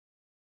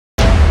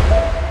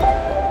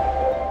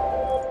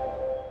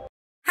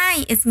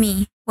it's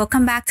me.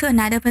 Welcome back to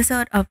another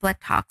episode of Blood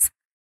Talks.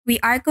 We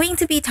are going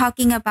to be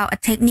talking about a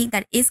technique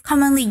that is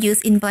commonly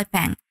used in blood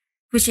bank,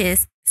 which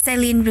is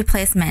saline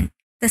replacement.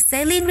 The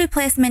saline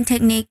replacement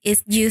technique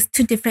is used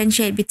to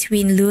differentiate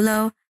between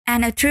Rouleaux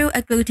and a true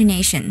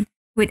agglutination.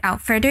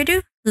 Without further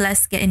ado,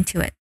 let's get into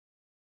it.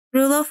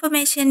 Rouleaux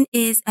formation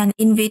is an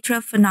in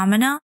vitro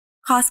phenomenon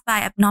caused by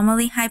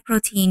abnormally high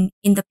protein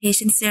in the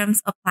patient's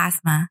serums or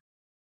plasma.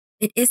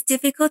 It is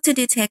difficult to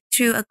detect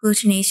true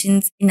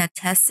agglutinations in a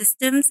test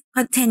systems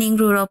containing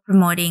Rouleaux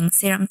promoting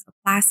serums or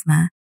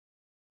plasma.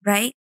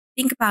 Right?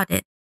 Think about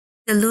it.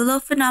 The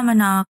Rouleaux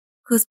phenomena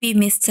could be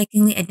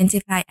mistakenly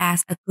identified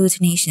as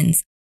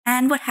agglutinations.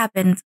 And what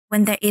happens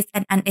when there is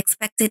an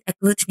unexpected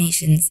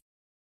agglutinations?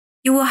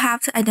 You will have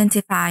to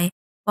identify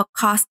what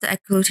caused the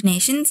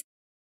agglutinations,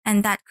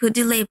 and that could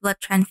delay blood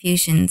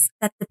transfusions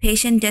that the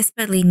patient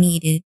desperately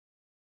needed.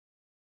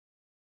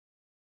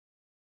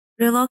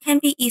 Rouleaux can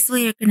be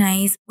easily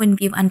recognized when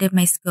viewed under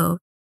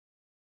microscope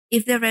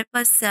if the red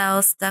blood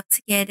cells stuck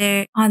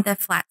together on their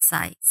flat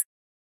sides.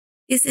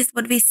 This is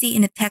what we see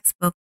in the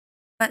textbook,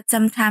 but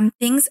sometimes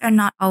things are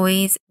not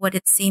always what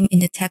it seems in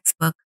the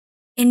textbook.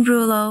 In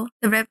Rouleaux,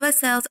 the red blood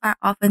cells are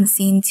often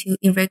seen to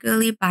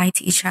irregularly bind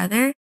to each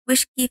other,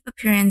 which give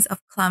appearance of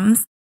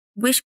clumps,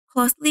 which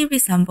closely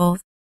resembles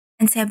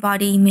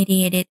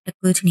antibody-mediated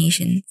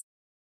agglutinations.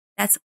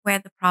 That's where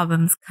the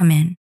problems come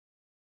in.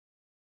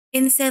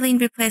 In saline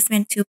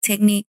replacement tube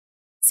technique,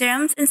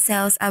 serums and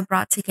cells are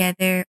brought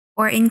together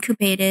or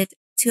incubated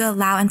to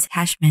allow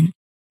attachment,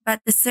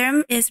 but the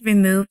serum is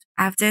removed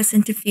after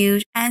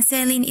centrifuge and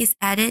saline is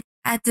added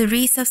at the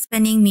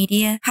resuspending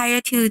media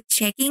prior to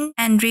checking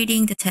and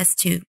reading the test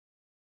tube.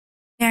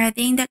 There are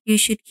things that you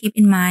should keep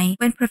in mind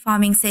when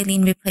performing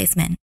saline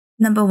replacement.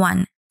 Number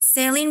 1.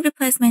 Saline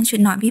replacement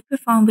should not be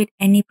performed with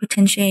any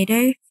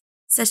potentiators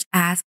such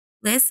as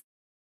bliss,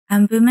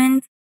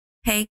 albumin,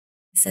 PEG,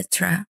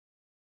 etc.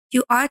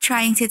 You are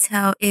trying to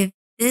tell if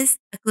this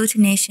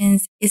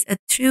agglutination is a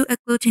true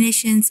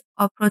agglutination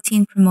or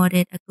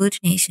protein-promoted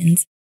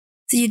agglutinations,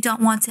 so you don't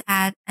want to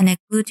add an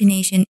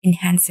agglutination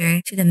enhancer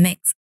to the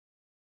mix.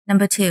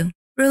 Number 2.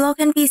 Rouleaux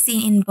can be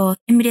seen in both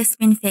immediate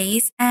spin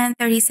phase and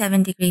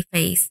 37-degree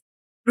phase.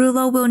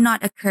 Rouleaux will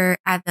not occur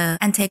at the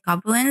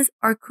anticoagulants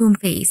or Coombe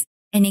phase.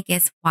 Any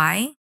guess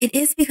why? It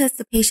is because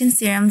the patient's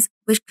serums,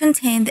 which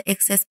contain the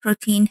excess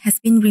protein, has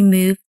been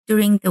removed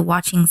during the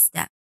watching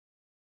step.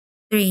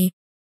 3.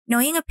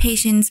 Knowing a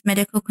patient's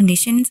medical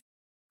conditions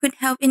could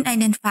help in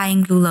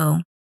identifying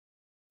Rouleaux.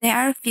 There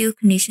are a few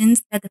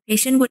conditions that the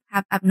patient would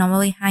have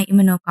abnormally high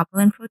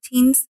immunoglobulin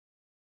proteins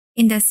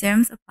in the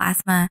serums or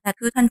plasma that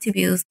could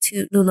contribute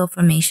to Rouleaux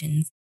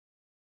formations.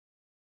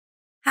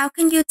 How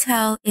can you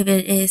tell if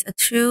it is a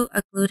true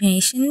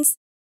agglutination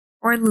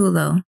or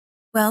Rouleaux?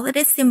 Well, it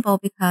is simple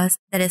because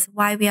that is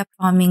why we are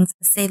performing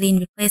a saline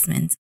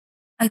replacement.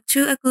 A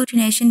true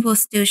agglutination will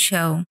still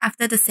show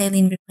after the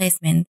saline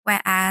replacement,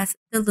 whereas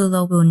the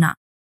Rouleaux will not.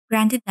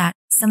 Granted that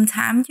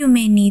sometimes you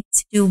may need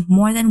to do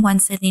more than one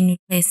saline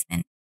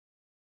replacement.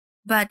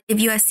 But if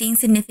you are seeing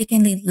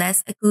significantly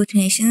less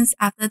agglutinations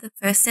after the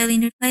first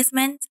saline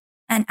replacement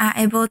and are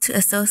able to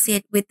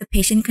associate with the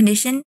patient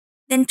condition,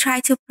 then try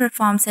to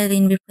perform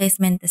saline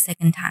replacement the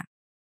second time.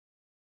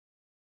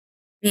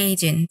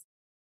 Reagent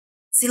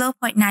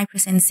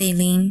 0.9%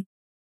 saline.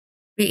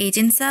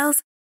 Reagent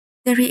cells.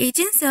 The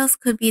reagent cells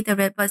could be the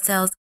red blood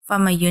cells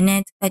from a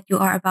unit that you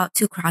are about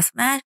to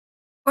cross-match,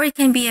 or it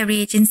can be a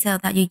reagent cell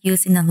that you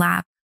use in the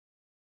lab.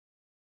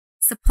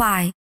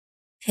 Supply: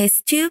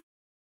 test tube,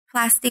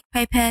 plastic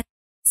pipette,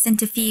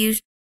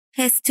 centrifuge,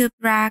 test tube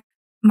rack,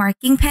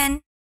 marking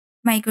pen,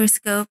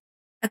 microscope,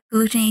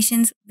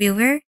 agglutination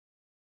viewer.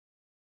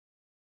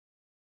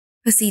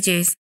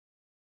 Procedures: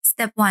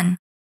 Step 1.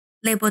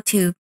 Label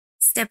tube.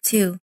 Step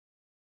 2.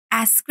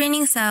 Add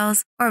screening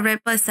cells or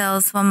red blood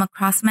cells from a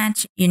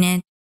cross-match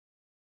unit.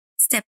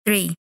 Step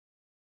 3.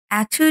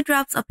 Add 2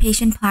 drops of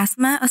patient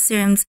plasma or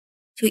serums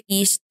to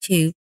each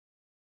tube.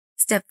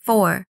 Step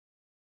 4.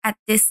 At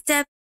this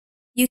step,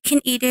 you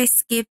can either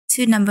skip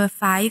to number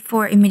 5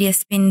 for immediate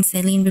spin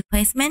saline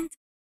replacement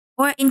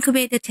or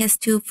incubate the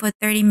test tube for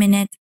 30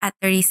 minutes at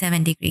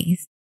 37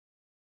 degrees.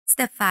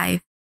 Step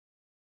 5.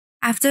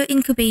 After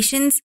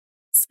incubations,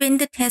 spin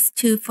the test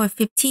tube for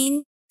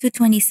 15 to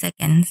 20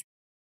 seconds.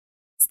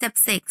 Step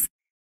 6.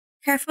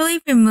 Carefully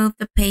remove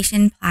the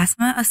patient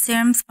plasma or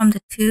serums from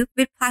the tube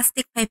with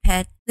plastic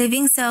pipette,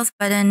 leaving cells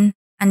button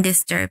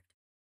undisturbed.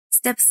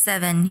 Step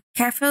 7.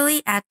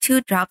 Carefully add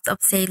 2 drops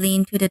of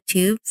saline to the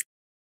tubes,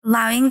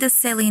 allowing the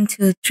saline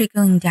to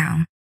trickling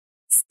down.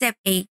 Step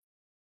 8.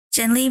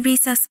 Gently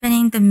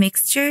resuspending the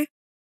mixture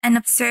and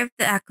observe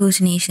the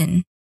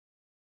agglutination.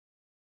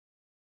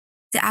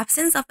 The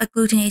absence of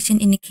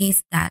agglutination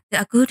indicates that the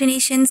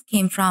agglutinations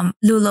came from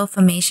Rouleaux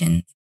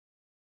formation.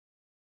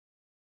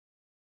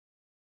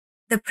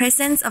 The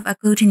presence of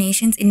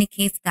agglutinations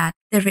indicates that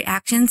the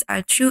reactions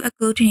are true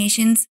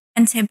agglutinations,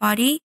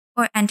 antibody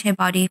or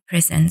antibody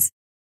presence.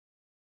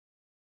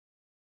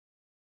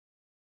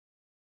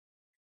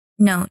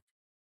 Note: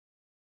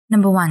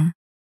 Number 1.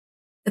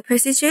 The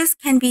procedures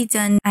can be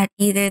done at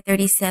either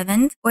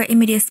 37th or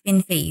immediate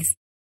spin phase.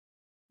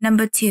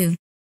 Number 2.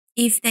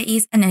 If there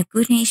is an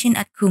agglutination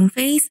at Coombs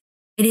phase,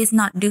 it is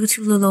not due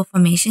to Rouleaux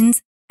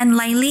formations and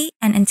likely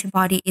an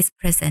antibody is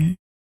present.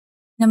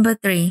 Number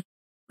 3.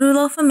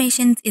 Rouleaux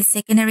formations is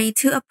secondary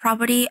to a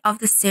property of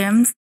the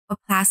serums or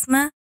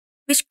plasma,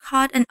 which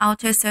cause an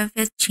outer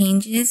surface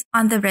changes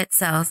on the red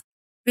cells,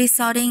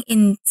 resulting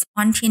in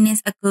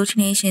spontaneous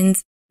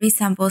agglutinations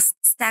resembles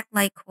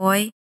stack-like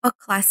coil or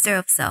cluster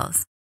of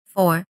cells.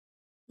 4.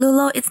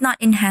 Rouleaux is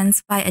not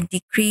enhanced by a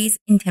decrease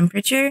in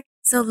temperature,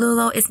 so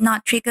Rouleaux is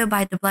not triggered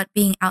by the blood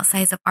being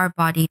outside of our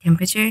body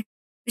temperature,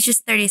 which is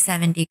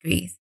 37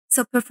 degrees.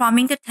 So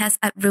performing the test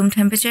at room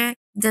temperature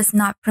does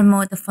not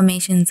promote the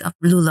formations of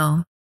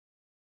Rouleaux.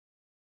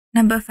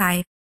 Number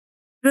 5.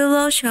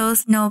 Rouleaux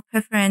shows no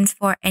preference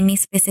for any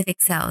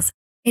specific cells.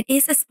 It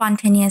is a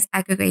spontaneous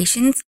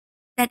aggregation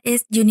that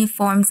is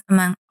uniform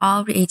among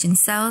all reagent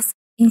cells,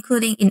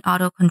 including in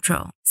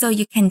auto-control. So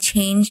you can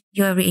change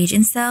your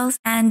reagent cells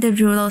and the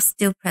Rouleaux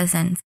still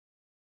present.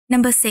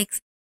 Number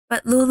 6.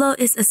 But Rouleaux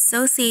is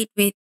associated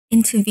with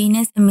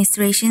intravenous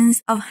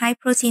administrations of high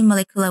protein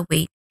molecular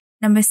weight.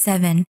 Number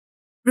 7.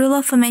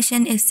 Rouleaux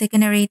formation is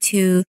secondary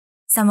to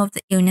some of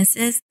the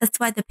illnesses. That's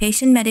why the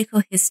patient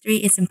medical history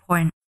is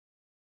important.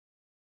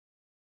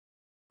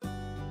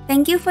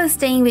 Thank you for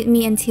staying with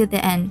me until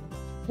the end.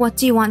 What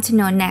do you want to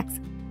know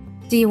next?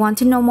 Do you want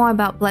to know more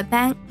about blood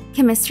bank,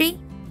 chemistry,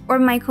 or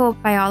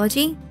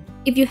microbiology?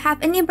 If you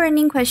have any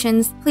burning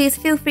questions, please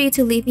feel free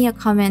to leave me a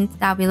comment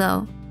down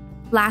below.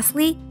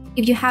 Lastly,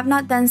 if you have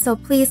not done so,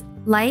 please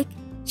like,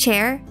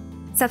 share,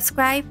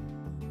 subscribe,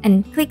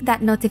 and click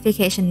that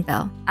notification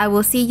bell. I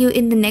will see you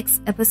in the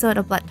next episode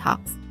of Blood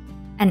Talks.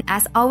 And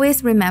as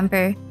always,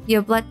 remember,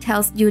 your blood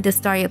tells you the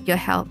story of your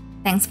health.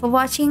 Thanks for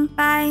watching.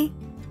 Bye!